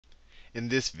In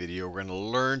this video, we're going to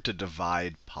learn to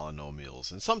divide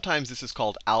polynomials. And sometimes this is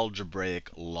called algebraic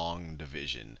long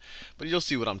division. But you'll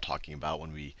see what I'm talking about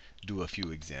when we do a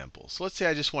few examples. So let's say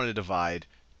I just want to divide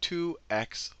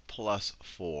 2x plus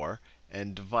 4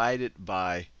 and divide it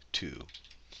by 2.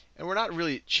 And we're not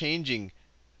really changing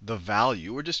the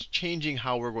value. We're just changing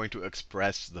how we're going to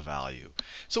express the value.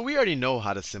 So we already know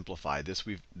how to simplify this.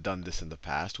 We've done this in the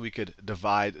past. We could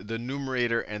divide the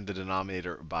numerator and the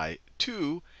denominator by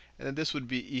 2. And then this would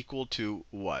be equal to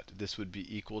what? This would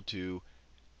be equal to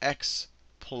x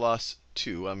plus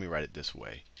 2. Let me write it this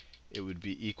way. It would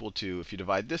be equal to, if you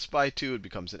divide this by 2, it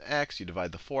becomes an x. You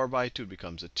divide the 4 by 2, it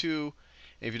becomes a 2.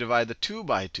 And if you divide the 2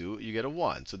 by 2, you get a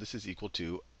 1. So this is equal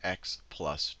to x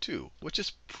plus 2, which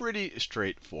is pretty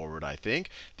straightforward, I think.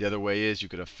 The other way is you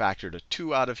could have factored a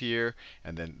 2 out of here,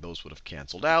 and then those would have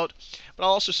canceled out. But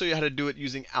I'll also show you how to do it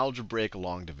using algebraic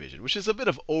long division, which is a bit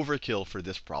of overkill for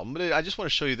this problem. But I just want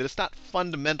to show you that it's not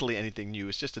fundamentally anything new.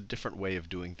 It's just a different way of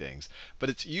doing things. But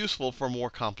it's useful for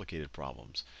more complicated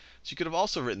problems. So you could have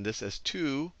also written this as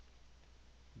 2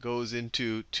 goes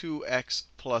into 2x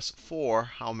plus 4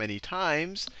 how many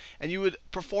times? And you would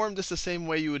perform this the same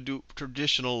way you would do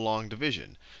traditional long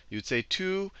division. You would say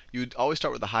 2, you would always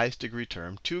start with the highest degree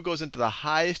term. 2 goes into the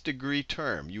highest degree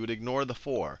term. You would ignore the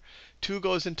 4. 2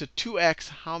 goes into 2x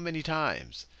how many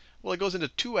times? Well, it goes into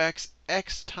 2x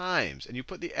x times. And you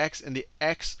put the x in the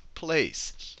x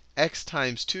place. X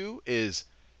times 2 is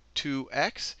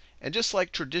 2x. And just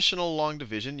like traditional long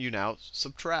division, you now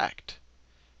subtract.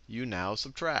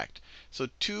 So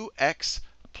 2x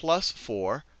plus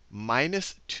 4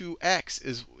 minus 2x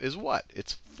is what?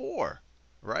 It's 4,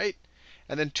 right?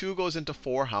 And then 2 goes into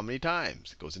 4 how many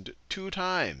times? It goes into 2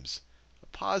 times, a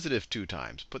positive 2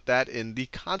 times. Put that in the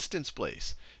constants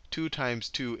place. 2 times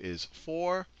 2 is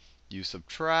 4. You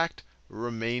subtract,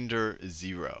 remainder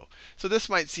 0. So this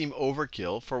might seem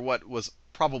overkill for what was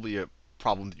probably a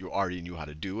problem that you already knew how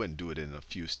to do and do it in a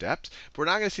few steps. But we're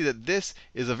now going to see that this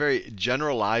is a very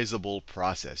generalizable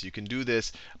process. You can do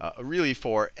this really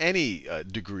for any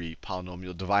degree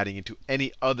polynomial dividing into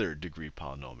any other degree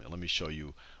polynomial. Let me show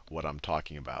you what I'm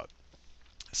talking about.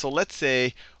 So let's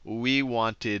say we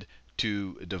wanted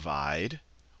to divide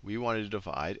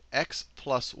x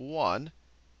plus 1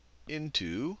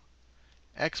 into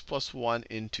x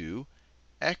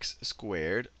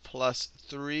squared plus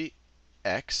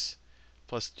 3x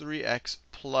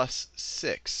plus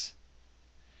 6.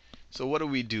 So what do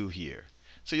we do here?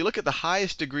 So you look at the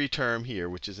highest degree term here,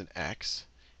 which is an x.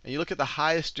 And you look at the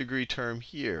highest degree term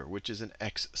here, which is an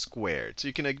x squared. So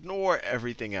you can ignore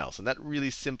everything else. And that really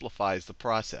simplifies the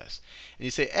process. And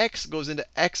you say x goes into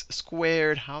x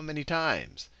squared how many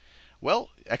times? Well,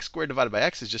 x squared divided by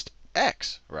x is just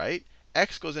x, right?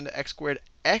 X goes into x squared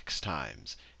x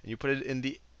times. And you put it in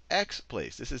the x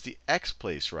place. This is the x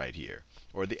place right here,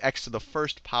 or the x to the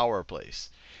first power place.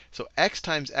 So x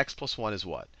times x plus 1 is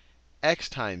what? X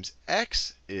times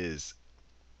x is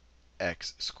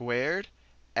x squared.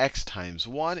 X times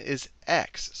 1 is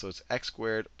x. So it's x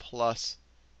squared plus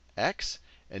x.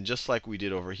 And just like we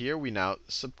did over here, we now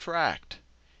subtract.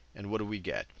 And what do we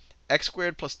get? X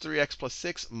squared plus 3x plus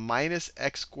 6 minus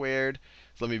x squared.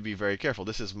 So let me be very careful.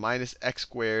 This is minus x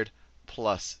squared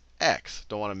plus x.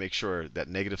 Don't want to make sure that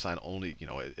negative sign only,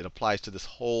 it applies to this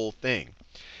whole thing.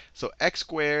 So x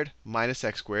squared minus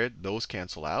x squared, those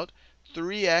cancel out.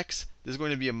 3x, this is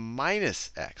going to be a minus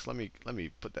x. Let me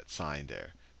put that sign there.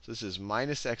 So this is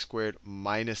minus x squared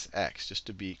minus x. Just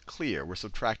to be clear, we're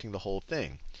subtracting the whole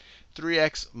thing.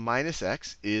 3x minus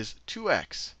x is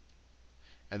 2x.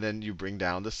 And then you bring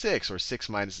down the 6, or 6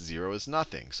 minus 0 is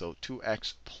nothing. So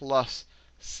 2x plus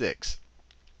 6.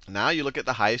 Now you look at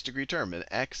the highest degree term, an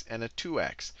x and a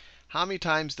 2x. How many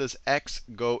times does x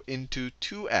go into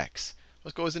 2x? Well,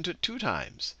 it goes into 2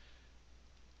 times.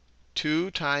 2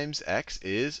 times x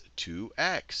is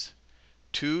 2x.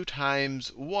 2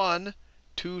 times 1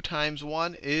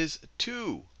 is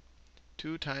 2.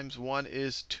 2 times 1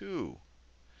 is 2.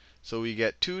 So we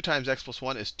get 2 times x plus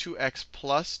 1 is 2x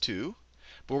plus 2.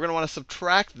 But we're going to want to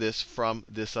subtract this from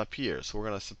this up here. So we're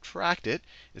going to subtract it.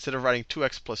 Instead of writing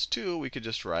 2x plus 2, we could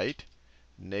just write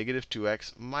negative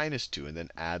 2x minus 2 and then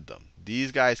add them.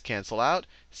 These guys cancel out.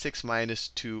 6 minus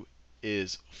 2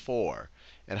 is 4.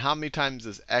 And how many times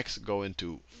does x go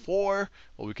into 4?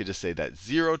 Well, we could just say that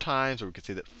 0 times, or we could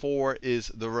say that 4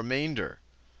 is the remainder.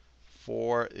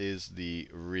 4 is the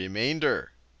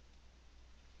remainder.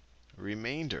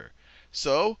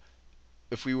 So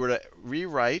if we were to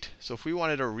rewrite, if we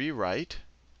wanted to rewrite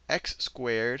x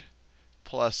squared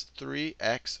plus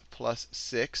 3x plus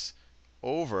 6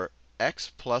 over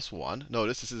x plus 1.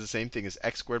 Notice this is the same thing as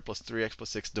x squared plus 3x plus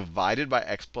 6 divided by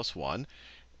x plus 1.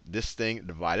 This thing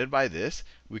divided by this.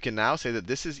 We can now say that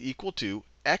this is equal to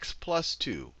x plus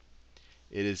 2.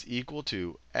 It is equal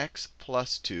to x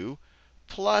plus 2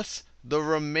 plus the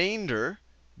remainder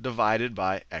divided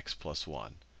by x plus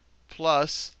 1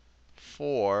 plus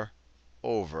 4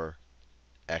 over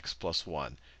x plus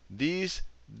 1. This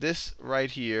right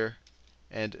here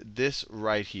and this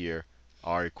right here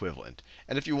are equivalent.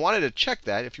 And if you wanted to check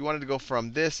that, if you wanted to go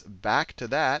from this back to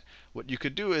that, what you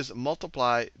could do is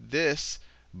multiply this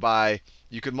by,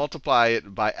 you could multiply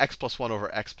it by x plus 1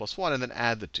 over x plus 1 and then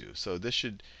add the 2. So this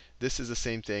is the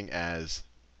same thing as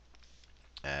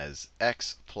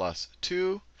x plus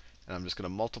 2. And I'm just going to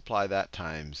multiply that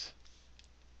times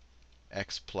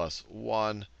x plus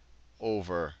 1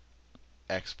 over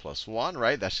x plus 1,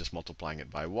 right? That's just multiplying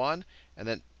it by 1. And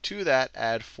then to that,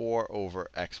 add 4 over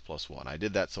x plus 1. I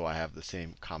did that so I have the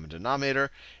same common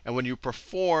denominator. And when you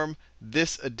perform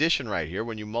this addition right here,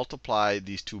 when you multiply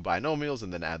these two binomials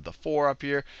and then add the 4 up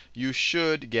here, you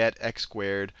should get x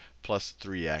squared plus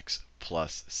 3x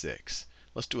plus 6.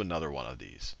 Let's do another one of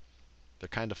these. They're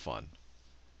kind of fun.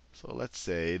 So let's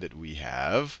say that we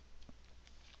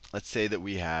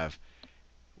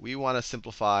want to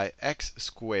simplify x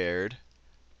squared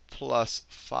plus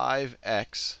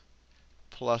 5x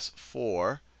plus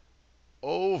 4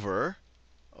 over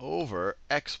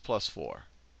x plus 4.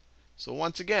 So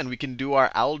once again, we can do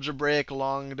our algebraic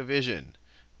long division.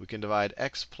 We can divide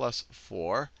x plus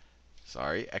 4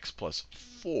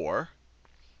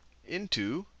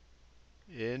 into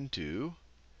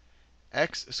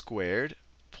x squared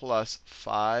plus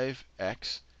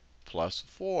 5x plus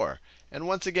 4. And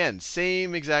once again,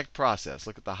 same exact process.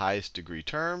 Look at the highest degree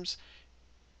terms.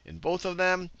 In both of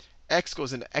them, x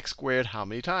goes into x squared how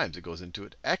many times? It goes into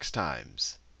it x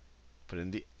times. Put in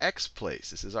the x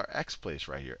place. This is our x place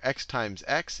right here. X times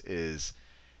x is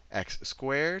x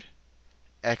squared.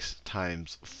 X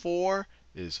times 4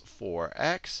 is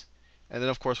 4x. And then,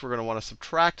 of course, we're going to want to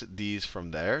subtract these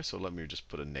from there. So let me just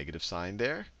put a negative sign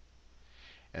there.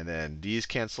 And then these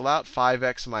cancel out.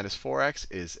 5x minus 4x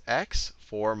is x.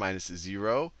 4 minus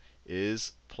 0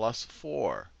 is plus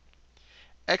 4.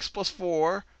 X plus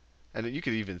 4, and you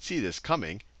could even see this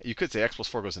coming. You could say x plus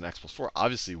 4 goes into x plus 4,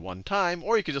 obviously one time.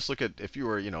 Or you could just look at, if you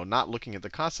were not looking at the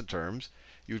constant terms,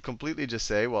 you would completely just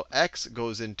say, well, x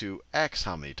goes into x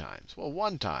how many times? Well,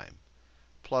 one time.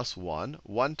 Plus 1.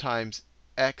 1 times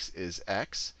x is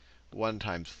x. 1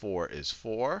 times 4 is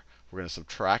 4. We're going to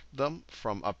subtract them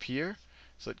from up here.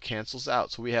 So it cancels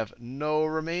out. So we have no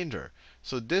remainder.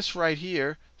 So this right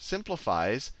here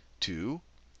simplifies to,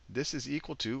 this is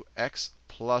equal to x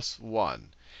plus 1.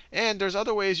 And there's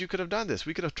other ways you could have done this.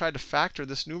 We could have tried to factor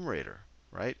this numerator,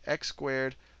 right? X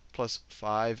squared plus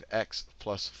 5x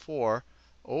plus 4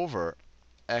 over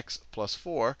x plus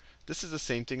 4. This is the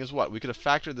same thing as what? We could have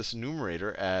factored this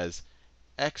numerator as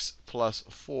x plus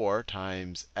 4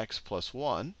 times x plus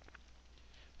 1.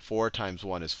 4 times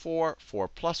 1 is 4. 4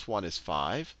 plus 1 is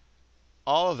 5.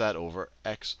 All of that over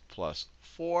x plus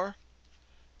 4.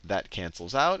 That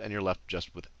cancels out, and you're left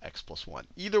just with x plus 1.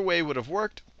 Either way would have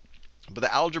worked. But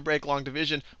the algebraic long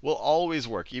division will always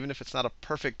work, even if it's not a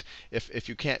perfect, if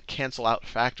you can't cancel out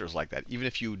factors like that. Even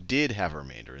if you did have a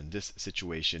remainder. In this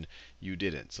situation, you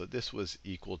didn't. So this was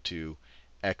equal to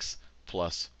x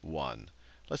plus 1.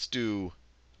 Let's do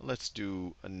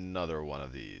another one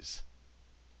of these.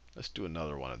 Let's do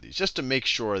another one of these, just to make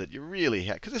sure that you really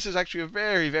have, because this is actually a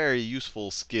very, very useful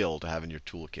skill to have in your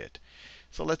toolkit.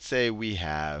 So let's say we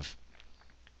have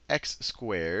x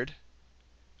squared.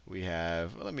 We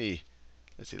have,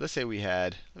 let's say we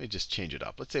had, let me just change it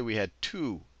up. Let's say we had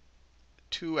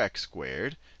 2x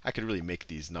squared. I could really make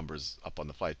these numbers up on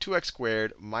the fly. 2x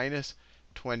squared minus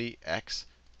 20x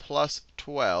plus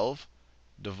 12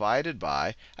 divided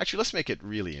by, actually, let's make it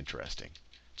really interesting.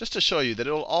 Just to show you that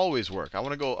it'll always work. I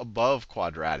want to go above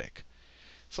quadratic.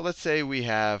 So let's say we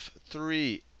have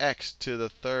 3x to the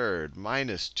third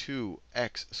minus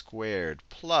 2x squared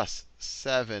plus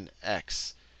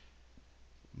 7x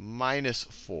minus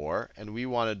 4, and we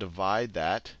want to divide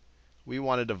that. We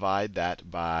want to divide that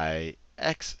by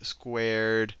x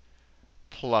squared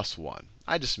plus 1.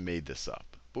 I just made this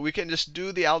up. But we can just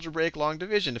do the algebraic long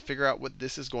division to figure out what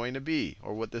this is going to be,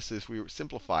 or what this is, if we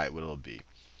simplify it, what it'll be.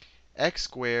 X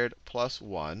squared plus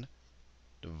 1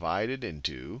 divided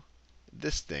into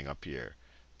this thing up here.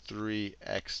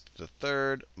 3x to the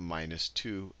third minus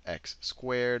 2x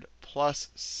squared plus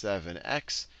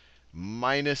 7x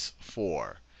minus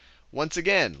 4. Once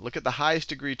again, look at the highest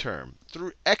degree term.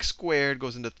 X squared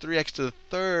goes into 3x to the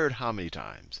third how many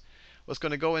times? Well, it's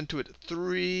going to go into it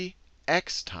 3x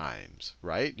 3x times,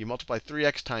 right? You multiply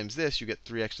 3x times this, you get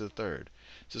 3x to the third.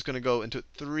 So it's going to go into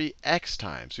 3x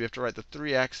times. So we have to write the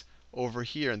 3x over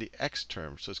here in the x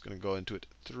term. So it's going to go into it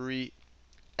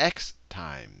 3x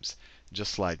times,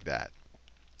 just like that.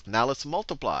 Now let's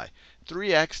multiply.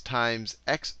 3x times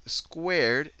x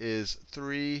squared is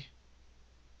 3x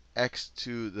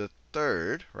to the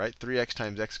third, right? 3x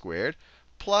times x squared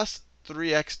plus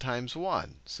 3x times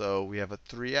 1. So we have a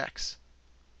 3x.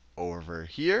 Over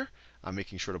here, I'm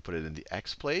making sure to put it in the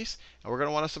x place. And we're going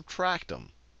to want to subtract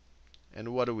them. And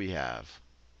what do we have?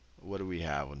 What do we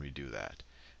have when we do that?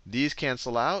 These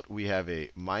cancel out. We have a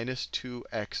minus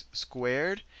 2x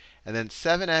squared. And then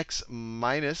 7x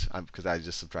minus, because I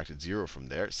just subtracted 0 from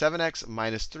there, 7x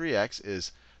minus 3x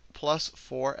is plus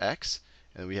 4x.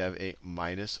 And we have a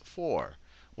minus 4.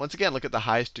 Once again, look at the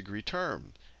highest degree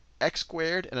term. X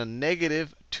squared and a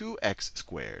negative 2x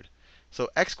squared. So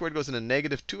x squared goes into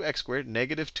negative 2x squared,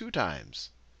 negative 2 times.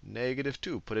 Negative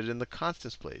 2. Put it in the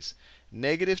constants place.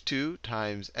 Negative 2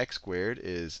 times x squared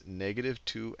is negative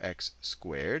 2x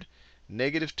squared.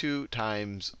 Negative 2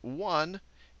 times 1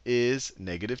 is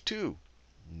negative 2.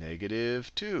 Negative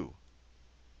 2.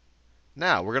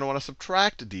 Now, we're going to want to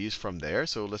subtract these from there.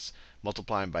 So let's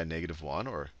multiply them by negative 1,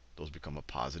 or those become a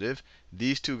positive.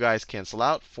 These two guys cancel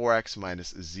out. 4x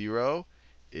minus 0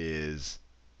 is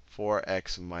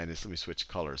 4x minus, let me switch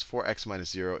colors. 4x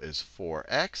minus 0 is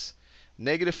 4x.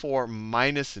 Negative 4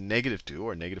 minus negative 2,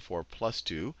 or negative 4 plus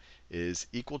 2, is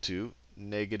equal to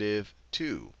negative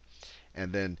 2.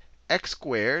 And then x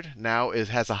squared now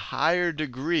has a higher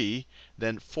degree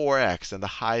than 4x, and the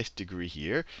highest degree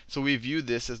here. So we view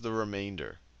this as the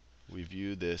remainder. We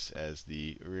view this as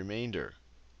the remainder.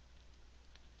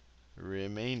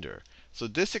 So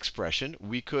this expression,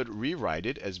 we could rewrite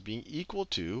it as being equal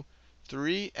to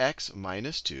 3x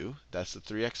minus 2. That's the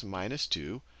 3x minus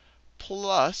 2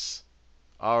 plus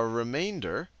our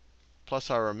remainder,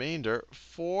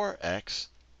 4x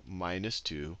minus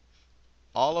 2.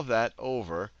 All of that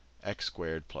over x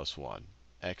squared plus 1.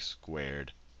 X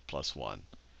squared plus 1.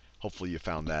 Hopefully you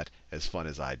found that as fun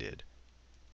as I did.